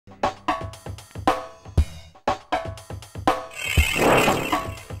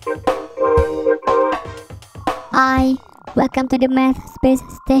Hi, welcome to the Math Space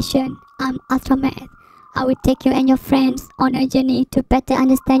Station. I'm Math. I will take you and your friends on a journey to better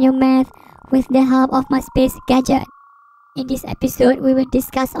understand your math with the help of my space gadget. In this episode, we will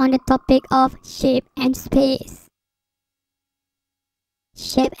discuss on the topic of shape and space.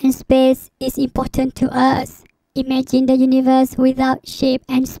 Shape and space is important to us. Imagine the universe without shape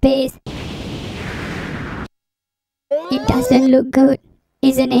and space. It doesn't look good,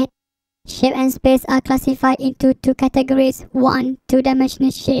 isn't it? Shape and space are classified into two categories. 1. Two-dimensional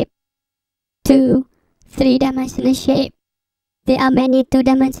shape. 2. Three-dimensional shape. There are many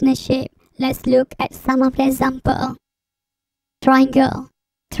two-dimensional shapes. Let's look at some of the examples. Triangle.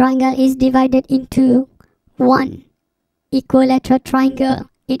 Triangle is divided into 1. Equilateral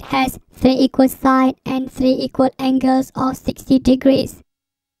triangle. It has 3 equal sides and 3 equal angles of 60 degrees.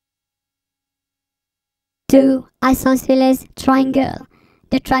 2. Isosceles triangle.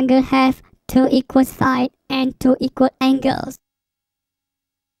 The triangle has 2 equal sides and 2 equal angles.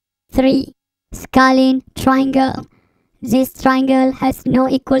 3. Scalene triangle. This triangle has no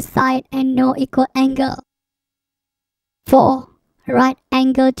equal side and no equal angle. 4. Right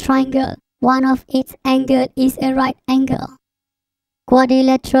angle triangle. One of its angles is a right angle.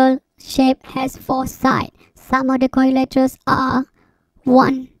 Quadrilateral shape has 4 sides. Some of the quadrilaterals are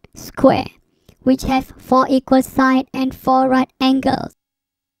 1. Square, which has 4 equal sides and 4 right angles.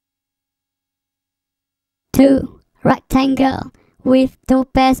 2. Rectangle, with 2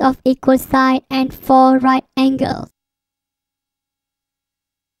 pairs of equal sides and 4 right angles.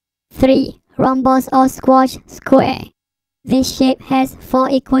 3. Rhombus or squash square. This shape has 4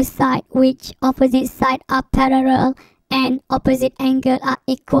 equal sides which opposite sides are parallel and opposite angles are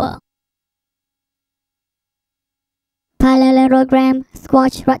equal. Parallelogram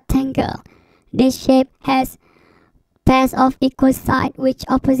squash rectangle. This shape has pairs of equal sides which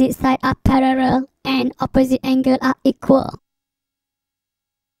opposite sides are parallel and opposite angles are equal.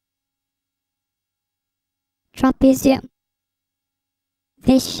 Trapezium.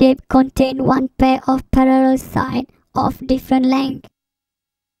 This shape contains 1 pair of parallel sides of different length.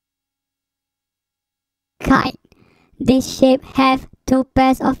 Kite. This shape has 2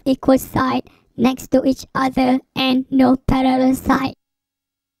 pairs of equal sides next to each other and no parallel side.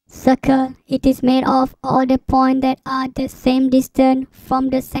 Circle. It is made of all the points that are the same distance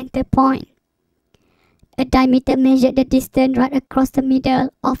from the center point. A diameter measures the distance right across the middle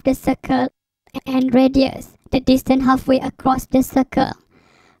of the circle, and radius, the distance halfway across the circle.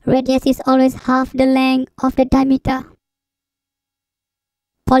 Radius is always half the length of the diameter.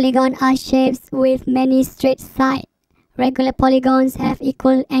 Polygons are shapes with many straight sides. Regular polygons have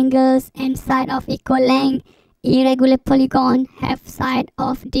equal angles and sides of equal length. Irregular polygons have sides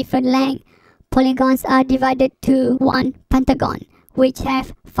of different length. Polygons are divided to 1. Pentagon, which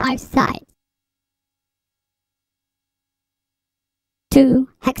have 5 sides. 2.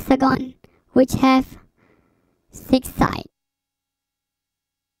 Hexagon, which have 6 sides.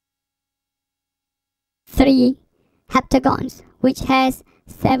 3. Heptagons, which has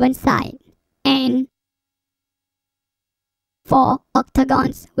 7 sides. And 4.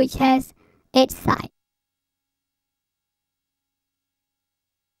 Octagons, which has 8 sides.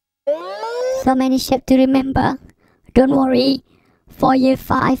 So many shapes to remember. Don't worry, for year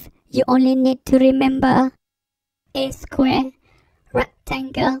 5, you only need to remember a square,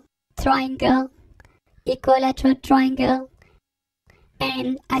 rectangle, triangle, equilateral triangle,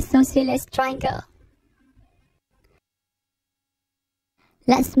 and isosceles triangle.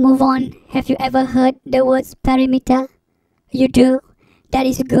 Let's move on. Have you ever heard the words perimeter? You do? That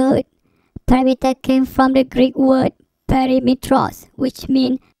is good. Perimeter came from the Greek word perimetros, which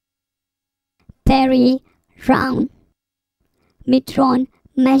means peri, round, metron,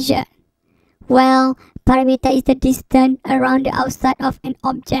 measure. Well, perimeter is the distance around the outside of an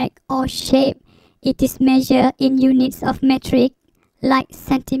object or shape. It is measured in units of metric like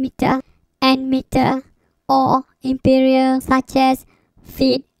centimeter and meter, or imperial such as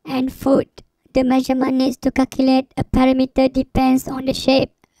feet and foot. The measurement needed to calculate a perimeter depends on the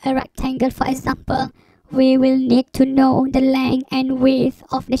shape. A rectangle, for example, we will need to know the length and width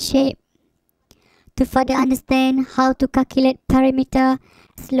of the shape. To further understand how to calculate perimeter,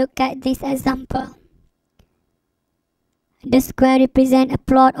 let's look at this example. The square represents a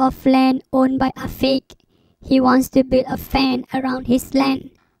plot of land owned by Afik. He wants to build a fence around his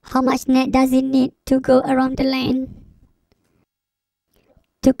land. How much net does he need to go around the land?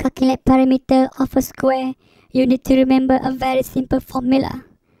 To calculate perimeter of a square, you need to remember a very simple formula.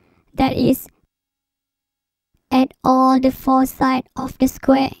 That is, add all the 4 sides of the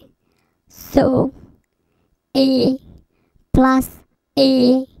square. So, A plus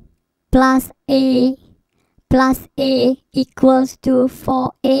A plus A plus A equals to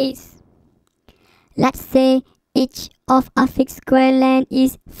 4A's. Let's say each of Afik's square length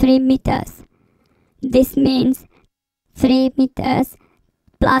is 3 meters. This means 3 meters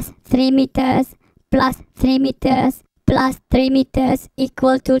plus 3 meters plus 3 meters plus 3 meters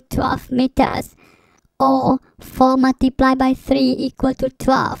equal to 12 meters, or 4 multiplied by 3 equal to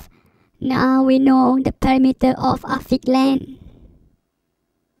 12. Now we know the perimeter of Afik's length.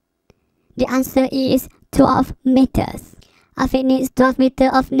 The answer is 12 meters. Afik needs 12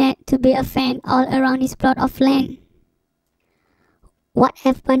 meters of net to build a fence all around his plot of land. What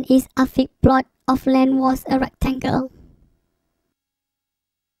happened is Afik's plot of land was a rectangle.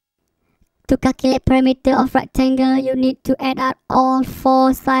 To calculate perimeter of rectangle, you need to add up all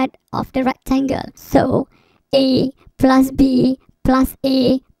 4 sides of the rectangle. So, A plus B plus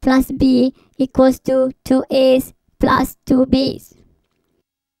A plus B equals to 2A's plus 2B's.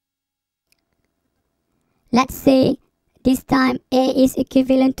 Let's say this time A is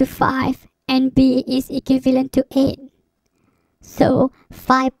equivalent to 5 and B is equivalent to 8. So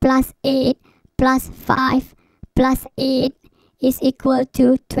 5 plus 8 plus 5 plus 8 is equal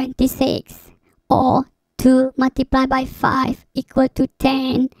to 26, or 2 multiplied by 5 equal to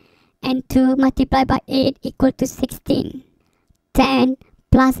 10 and 2 multiplied by 8 equal to 16. 10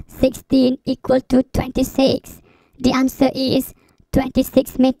 plus 16 equal to 26. The answer is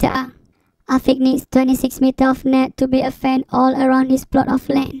 26 meters. Afik needs 26 meters of net to build a fence all around his plot of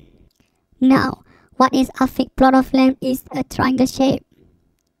land. Now, what is Afik's plot of land is a triangle shape.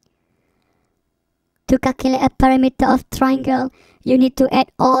 To calculate a perimeter of triangle, you need to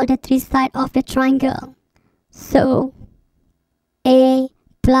add all the 3 sides of the triangle. So, A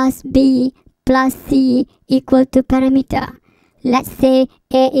plus B plus C equal to perimeter. Let's say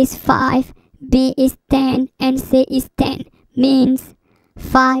A is 5, B is 10 and C is 10. Means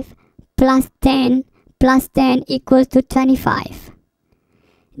 5 plus 10 equals to 25.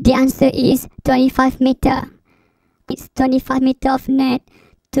 The answer is 25 meters. It's 25 meters of net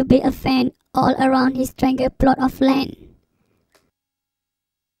to build a fence all around his triangle plot of land.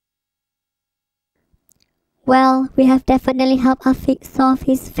 Well, we have definitely helped Afik solve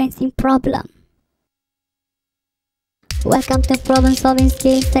his fencing problem. Welcome to problem solving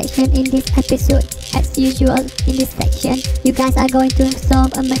skills section in this episode. As usual, in this section, you guys are going to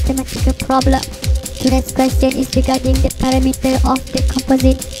solve a mathematical problem. Today's question is regarding the perimeter of the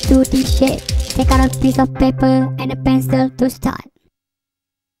composite 2D shape. Take out a piece of paper and a pencil to start.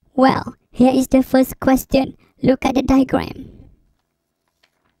 Well, here is the first question. Look at the diagram.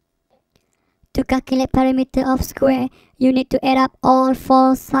 To calculate perimeter of square, you need to add up all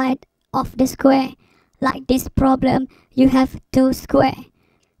 4 sides of the square. Like this problem, you have 2 squares.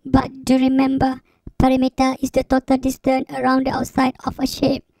 But do remember, perimeter is the total distance around the outside of a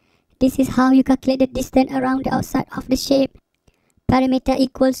shape. This is how you calculate the distance around the outside of the shape. Perimeter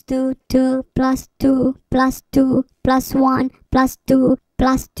equals to 2 plus 2 plus 2 plus 1 plus 2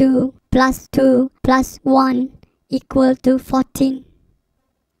 plus 2 plus 2 plus 1 equal to 14.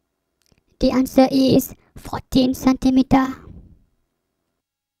 The answer is 14 centimeters.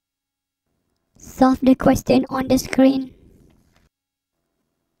 Solve the question on the screen.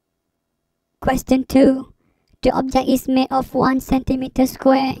 Question 2. The object is made of 1 centimeter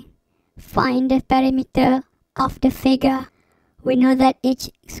square. Find the perimeter of the figure. We know that each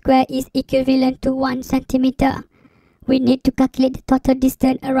square is equivalent to 1 centimeter. We need to calculate the total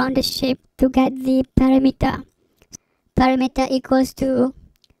distance around the shape to get the perimeter. Perimeter equals to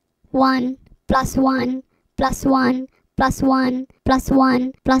 1 plus 1 plus 1 plus 1 plus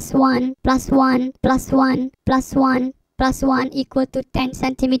 1 plus 1 plus 1 plus 1 plus 1 plus 1 equal to 10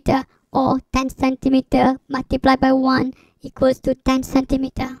 centimeter, or 10 centimeter multiplied by 1 equals to 10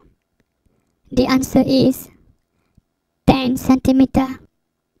 centimeter. The answer is 10 centimeter.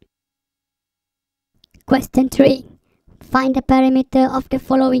 Question 3. Find the perimeter of the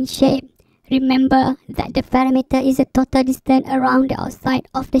following shape. Remember that the perimeter is the total distance around the outside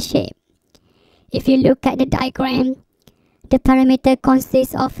of the shape. If you look at the diagram, the perimeter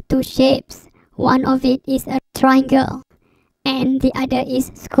consists of 2 shapes. One of it is a triangle and the other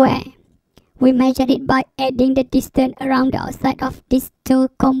is square. We measure it by adding the distance around the outside of these 2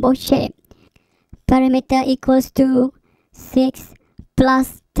 combo shapes. Perimeter equals to 6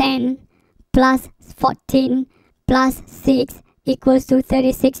 plus 10 plus 14 plus 6 equals to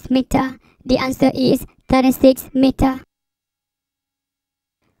 36 meter. The answer is 36 meter.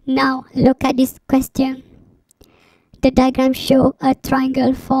 Now look at this question. The diagram shows a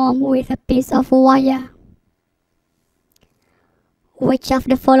triangle formed with a piece of wire. Which of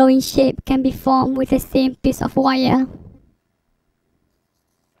the following shape can be formed with the same piece of wire?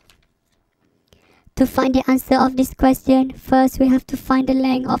 To find the answer of this question, first we have to find the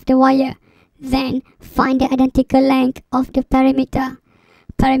length of the wire. Then find the identical length of the perimeter.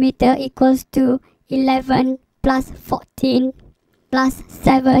 Perimeter equals to 11 plus 14 plus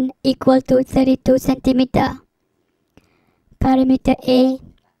 7 equal to 32 centimeter. Perimeter A,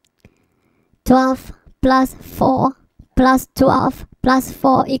 12 plus 4 plus 12 plus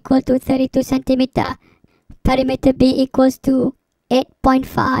 4 equal to 32 centimeter. Perimeter B equals to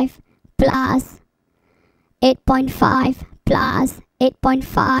 8.5 plus 8.5 plus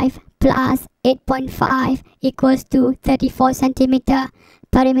 8.5 plus 8.5 equals to 34 centimeter.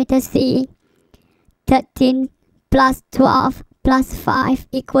 Perimeter C, 13 plus 12 plus 5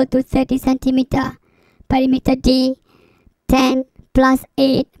 equal to 30 centimeter. Perimeter D, 10 plus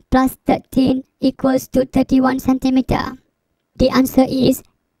 8 plus 13 equals to 31 centimeter. The answer is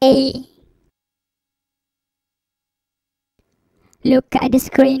A. Look at the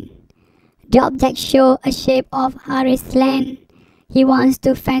screen. The object shows a shape of Harry's land. He wants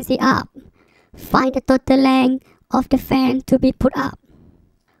to fence it up. Find the total length of the fence to be put up.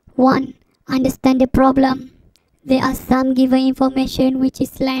 1. Understand the problem. There are some given information which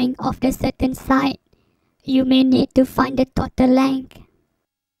is length of the certain side. You may need to find the total length.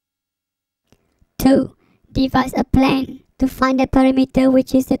 2. Devise a plan to find the perimeter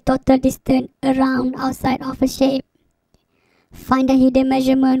which is the total distance around outside of a shape. Find the hidden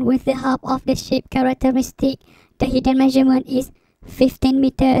measurement with the help of the shape characteristic. The hidden measurement is 15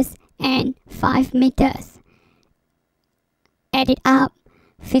 meters and 5 meters. Add it up.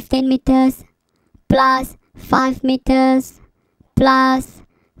 15 meters plus 5 meters plus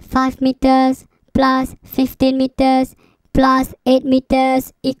 5 meters plus 15 meters plus 8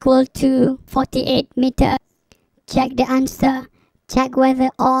 meters equal to 48 meters. Check the answer. Check whether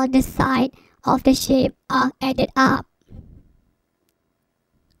all the sides of the shape are added up.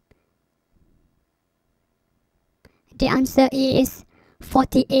 The answer is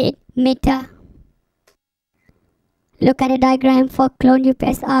 48 meters. Look at the diagram for Clone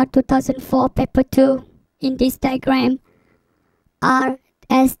UPSR 2004 paper 2. In this diagram,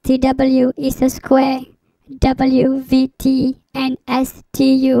 RSTW is a square, WVT and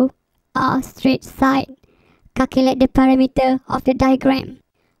STU are straight side. Calculate the perimeter of the diagram.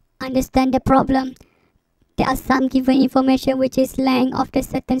 Understand the problem. There are some given information which is length of the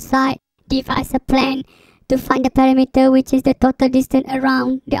certain side. Devise a plan to find the perimeter which is the total distance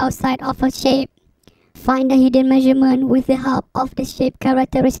around the outside of a shape. Find the hidden measurement with the help of the shape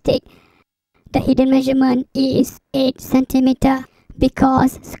characteristic. The hidden measurement is 8 cm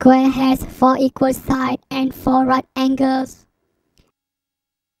because square has 4 equal sides and 4 right angles.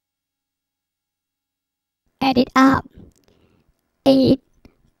 Add it up. 8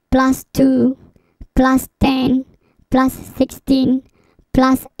 plus 2 plus 10 plus 16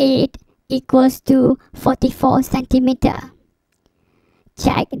 plus 8 equals to 44 cm.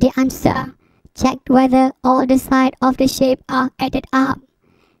 Check the answer. Check whether all the sides of the shape are added up.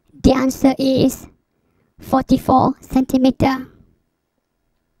 The answer is 44 cm.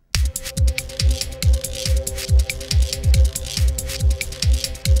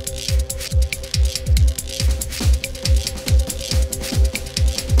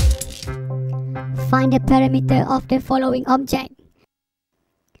 Find the perimeter of the following object.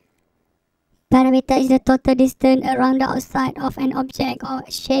 Perimeter is the total distance around the outside of an object or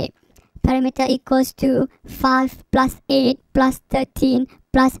shape. Perimeter equals to 5 plus 8 plus 13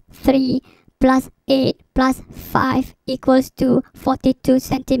 plus 3 plus 8 plus 5 equals to 42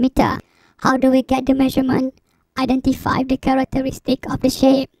 cm. How do we get the measurement? Identify the characteristic of the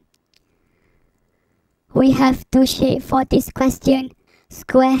shape. We have two shapes for this question.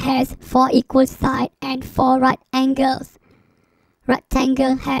 Square has 4 equal sides and 4 right angles.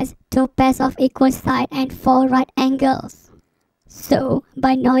 Rectangle has 2 pairs of equal sides and 4 right angles. So,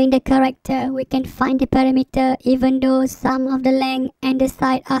 by knowing the character, we can find the perimeter even though some of the length and the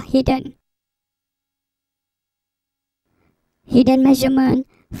side are hidden. Hidden measurement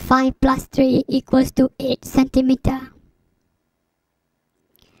 5 plus 3 equals to 8 cm.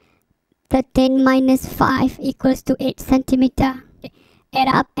 13 minus 5 equals to 8 cm. Add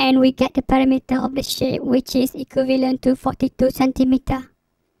up and we get the perimeter of the shape which is equivalent to 42 cm.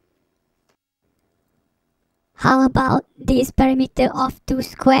 How about this perimeter of 2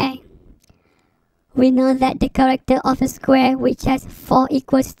 squares? We know that the character of a square which has 4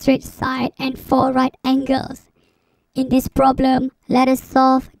 equal straight sides and 4 right angles. In this problem, let us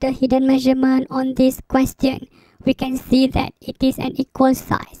solve the hidden measurement on this question. We can see that it is an equal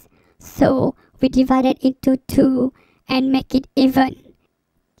size. So, we divide it into 2 and make it even.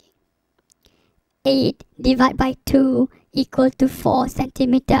 8 divided by 2 equal to 4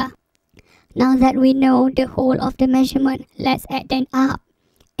 cm. Now that we know the whole of the measurement, let's add them up.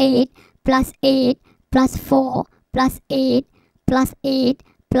 8 plus 8 plus 4 plus 8 plus 8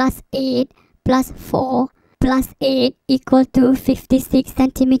 plus 8 plus 4 plus 8 equal to 56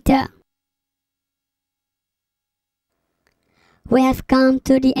 centimeter. We have come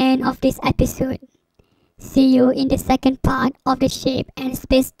to the end of this episode. See you in the second part of the shape and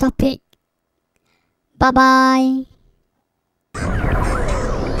space topic. Bye bye.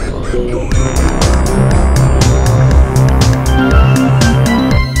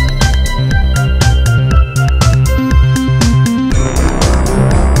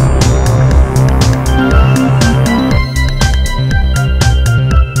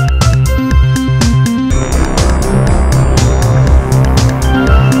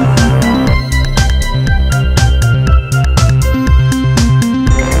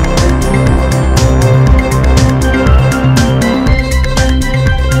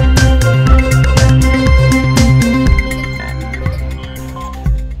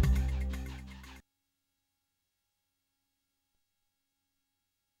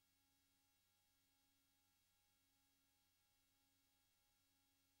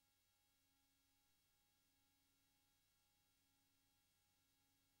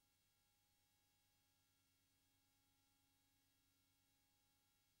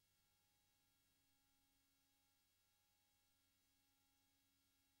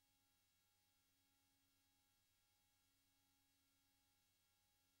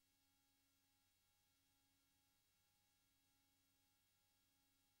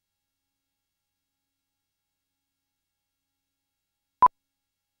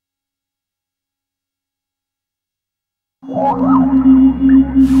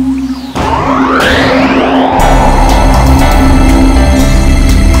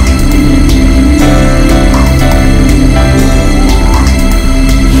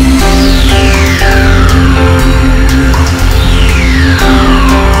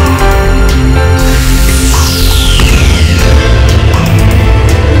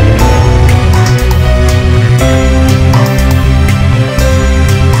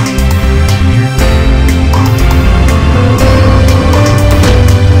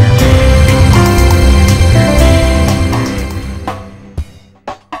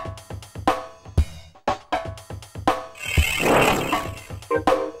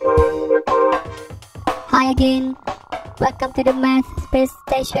 Hi again, welcome to the Math Space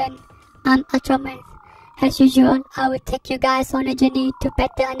Station. I'm Ultramath. As usual, I will take you guys on a journey to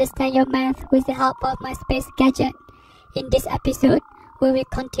better understand your math with the help of my space gadget. In this episode, we will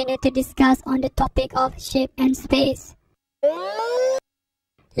continue to discuss on the topic of shape and space.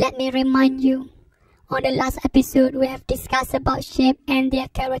 Let me remind you, on the last episode we have discussed about shape and their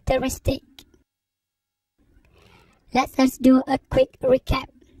characteristic. Let us do a quick recap.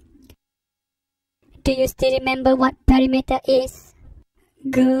 Do you still remember what perimeter is?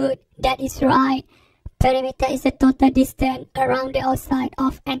 Good, that is right. Perimeter is the total distance around the outside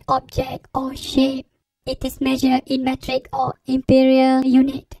of an object or shape. It is measured in metric or imperial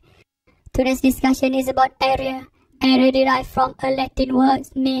unit. Today's discussion is about area. Area derived from a Latin word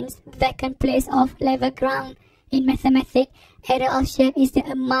means vacant place of level ground. In mathematics, area of shape is the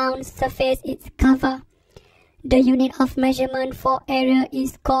amount surface it covers. The unit of measurement for area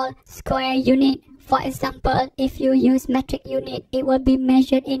is called square unit. For example, if you use metric unit, it will be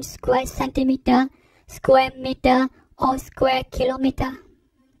measured in square centimeter, square meter, or square kilometer.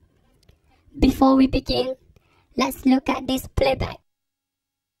 Before we begin, let's look at this playback.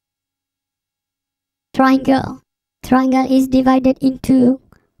 Triangle. Triangle is divided into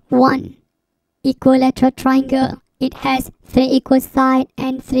 1. Equilateral triangle. It has 3 equal sides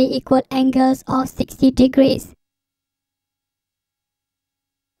and 3 equal angles of 60 degrees.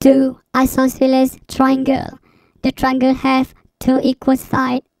 2. Isosceles triangle. The triangle has 2 equal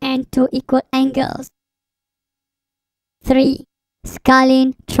sides and 2 equal angles. 3.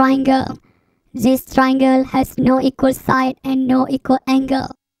 Scalene triangle. This triangle has no equal side and no equal angle.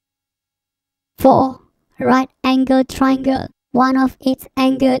 4. Right angle triangle. One of its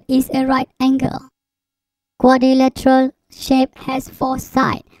angles is a right angle. Quadrilateral shape has 4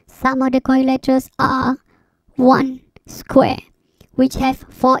 sides. Some of the quadrilaterals are 1. Square, which have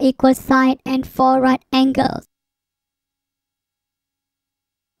 4 equal sides and 4 right angles.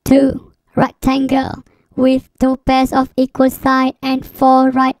 2. Rectangle, with 2 pairs of equal sides and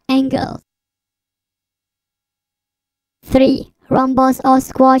 4 right angles. 3. Rhombus or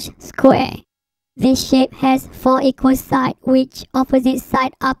squash square. This shape has 4 equal sides, which opposite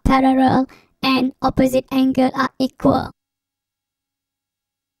sides are parallel and opposite angles are equal.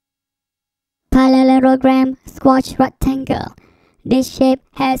 Parallelogram squash rectangle. This shape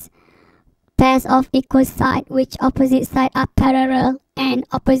has pairs of equal sides which opposite sides are parallel and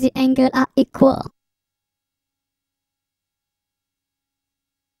opposite angles are equal.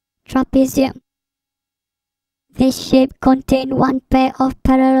 Trapezium. This shape contains one pair of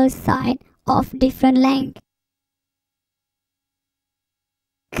parallel sides of different length.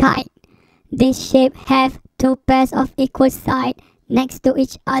 Kite. This shape has two pairs of equal sides next to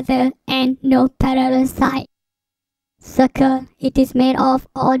each other and no parallel side. Circle. It is made of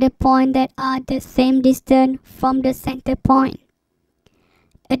all the points that are the same distance from the center point.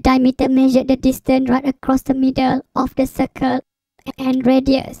 A diameter measures the distance right across the middle of the circle, and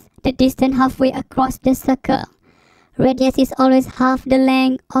radius, the distance halfway across the circle. Radius is always half the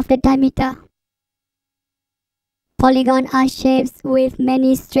length of the diameter. Polygons are shapes with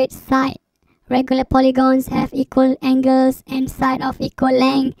many straight sides. Regular polygons have equal angles and sides of equal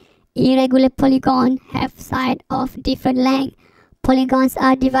length. Irregular polygons have sides of different length. Polygons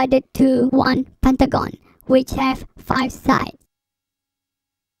are divided to one pentagon, which have 5 sides.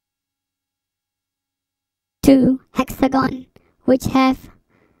 2 hexagon, which have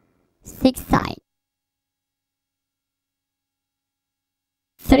 6 sides.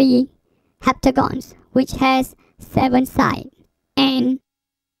 3 heptagons, which has 7 sides, and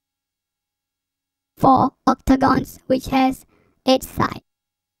 4 octagons, which has 8 sides.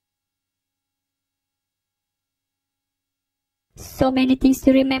 So many things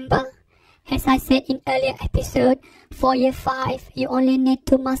to remember. As I said in earlier episode, for year 5, you only need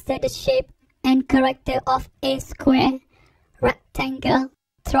to master the shape and character of a square, rectangle,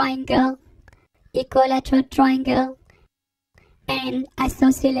 triangle, equilateral triangle, and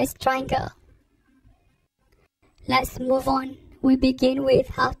isosceles triangle. Let's move on. We begin with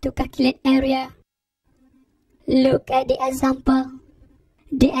how to calculate area. Look at the example.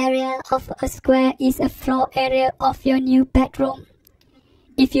 The area of a square is a floor area of your new bedroom.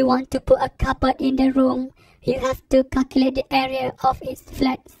 If you want to put a cupboard in the room, you have to calculate the area of its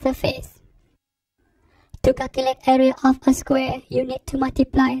flat surface. To calculate area of a square, you need to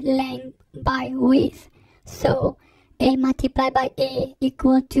multiply length by width. So, A multiplied by A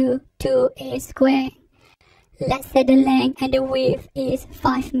equal to 2A squared. Let's say the length and the width is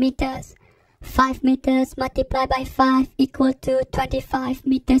 5 meters. 5 meters multiplied by 5 equal to 25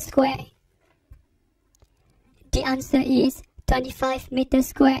 meters squared. The answer is 25 meters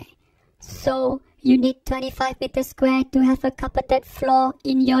squared. So, you need 25 meters squared to have a carpeted floor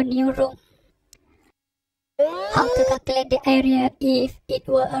in your new room. How to calculate the area if it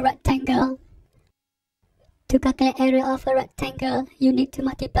were a rectangle? To calculate area of a rectangle, you need to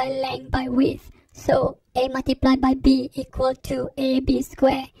multiply length by width. So, A multiplied by B equal to AB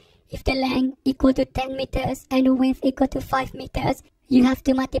squared. If the length equal to 10 meters and the width equal to 5 meters, you have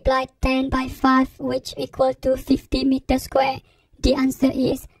to multiply 10 by 5, which equal to 50 meters squared. The answer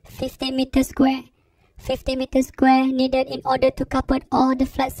is 50 meters squared. 50 meters squared needed in order to cover all the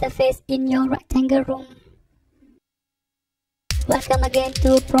flat surface in your rectangle room. Welcome again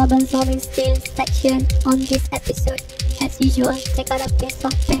to problem solving skills section on this episode. As usual, take out a piece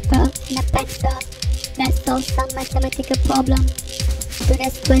of paper and a pencil. Let's solve some mathematical problem.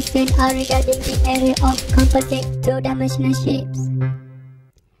 Today's questions are regarding the area of composite two-dimensional shapes.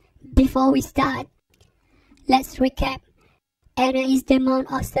 Before we start, let's recap. Area is the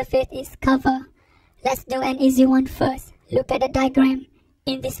amount of surface is covered. Let's do an easy one first. Look at the diagram.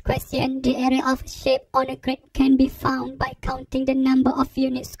 In this question, the area of a shape on a grid can be found by counting the number of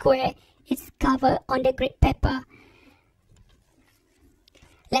unit square it's covered on the grid paper.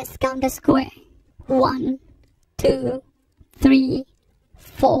 Let's count the square. 1, 2, 3,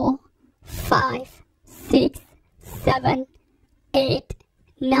 4, 5, 6, 7, 8,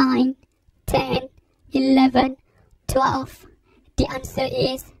 9, 10, 11, 12. The answer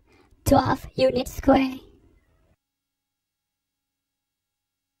is 12 units square.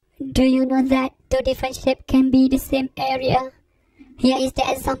 Do you know that two different shapes can be the same area? Here is the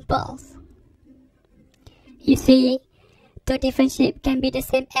examples. You see, two different shapes can be the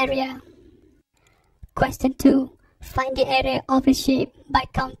same area. Question 2. Find the area of a shape by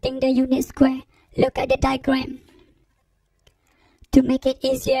counting the unit square. Look at the diagram. To make it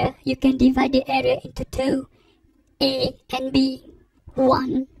easier, you can divide the area into 2, A and B.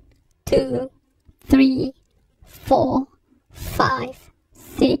 1, 2, 3, 4, 5,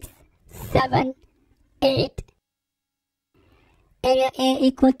 6, 7, 8. Area A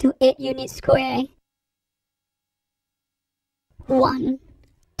equal to 8 units square. 1,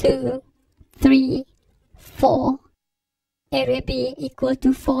 2, 3, 4. Area B equal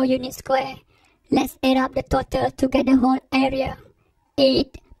to 4 units square. Let's add up the total to get the whole area.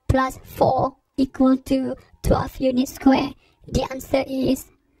 8 plus 4 equal to 12 units square. The answer is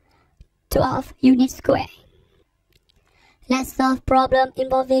 12 units square. Let's solve problem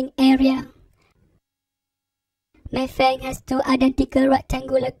involving area. Mei Feng has two identical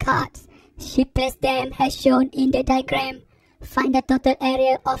rectangular cards. She placed them as shown in the diagram. Find the total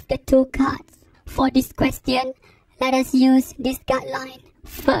area of the two cards. For this question, let us use this guideline.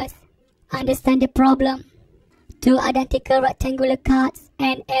 First, understand the problem. Two identical rectangular cards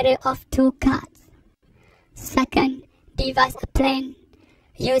and area of two cards. Second, devise a plan.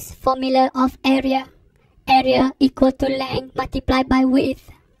 Use formula of area. Area equal to length multiplied by width.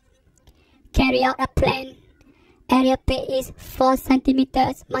 Carry out a plan. Area P is 4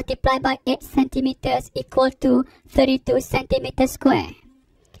 centimeters multiplied by 8 centimeters equal to 32 centimeters square.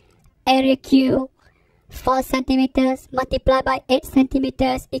 Area Q, 4 centimeters multiplied by 8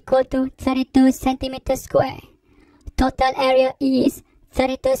 centimeters equal to 32 centimeters square. Total area is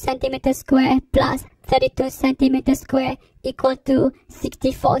 32 centimeters square plus 32 centimeters square equal to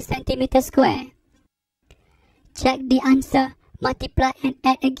 64 centimeters square. Check the answer. Multiply and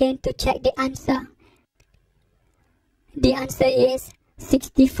add again to check the answer. The answer is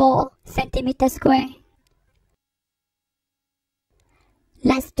 64 centimeters square.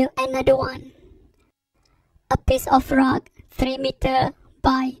 Let's do another one. A piece of rock 3 meter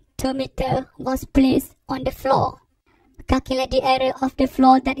by 2 meter was placed on the floor. Calculate the area of the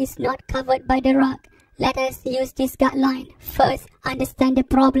floor that is not covered by the rock. Let us use this guideline. First, understand the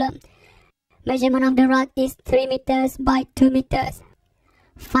problem. Measurement of the rock is 3 meters by 2 meters.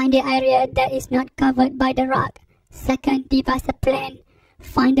 Find the area that is not covered by the rock. Second, devise a plan.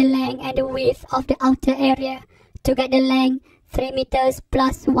 Find the length and the width of the outer area. To get the length, 3 meters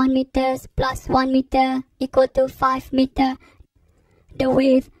plus 1 meters plus 1 meter equal to 5 meter. The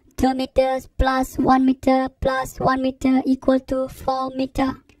width, 2 meters plus 1 meter plus 1 meter equal to 4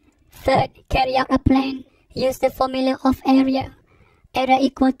 meter. Third, carry out a plan. Use the formula of area. Area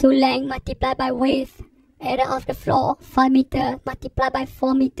equal to length multiplied by width. Area of the floor, 5 meter multiplied by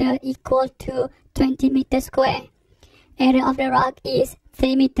 4 meter equal to 20 meters square. Area of the rock is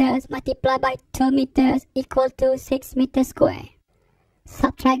 3 meters multiplied by 2 meters equal to 6 meters square.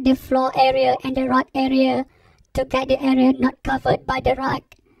 Subtract the floor area and the rock area to get the area not covered by the rock.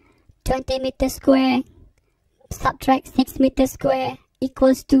 20 meters square subtract 6 meters square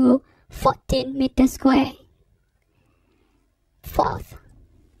equals to 14 meters square. Fourth,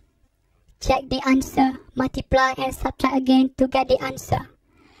 check the answer. Multiply and subtract again to get the answer.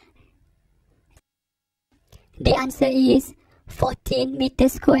 The answer is 14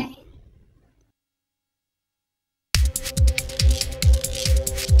 meters square.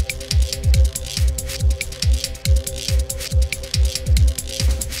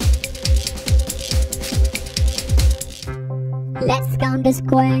 Let's count the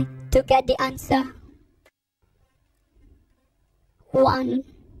square to get the answer. 1,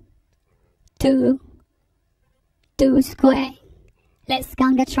 2, 2 square. Let's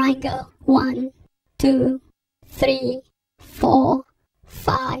count the triangle. 1, 2, 3, 4,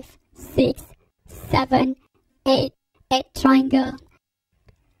 5, 6, 7, 8. 8 triangle.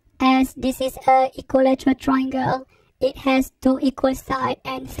 As this is a equilateral triangle, it has 2 equal sides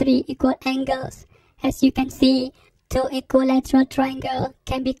and 3 equal angles. As you can see, 2 equilateral triangles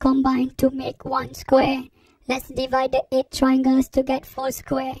can be combined to make 1 square. Let's divide the 8 triangles to get 4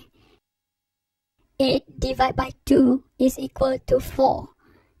 square. 8 divided by 2 is equal to 4.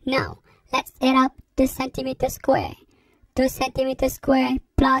 Now, let's add up the centimeter square. 2 centimeter square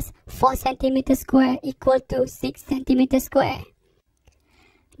plus 4 centimeter square equal to 6 centimeter square.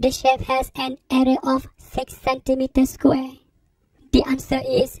 The shape has an area of 6 centimeter square. The answer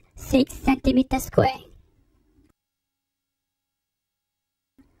is 6 centimeter square.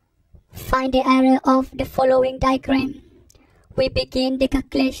 Find the area of the following diagram. We begin the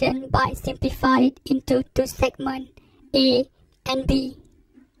calculation by simplifying it into 2 segments, A and B.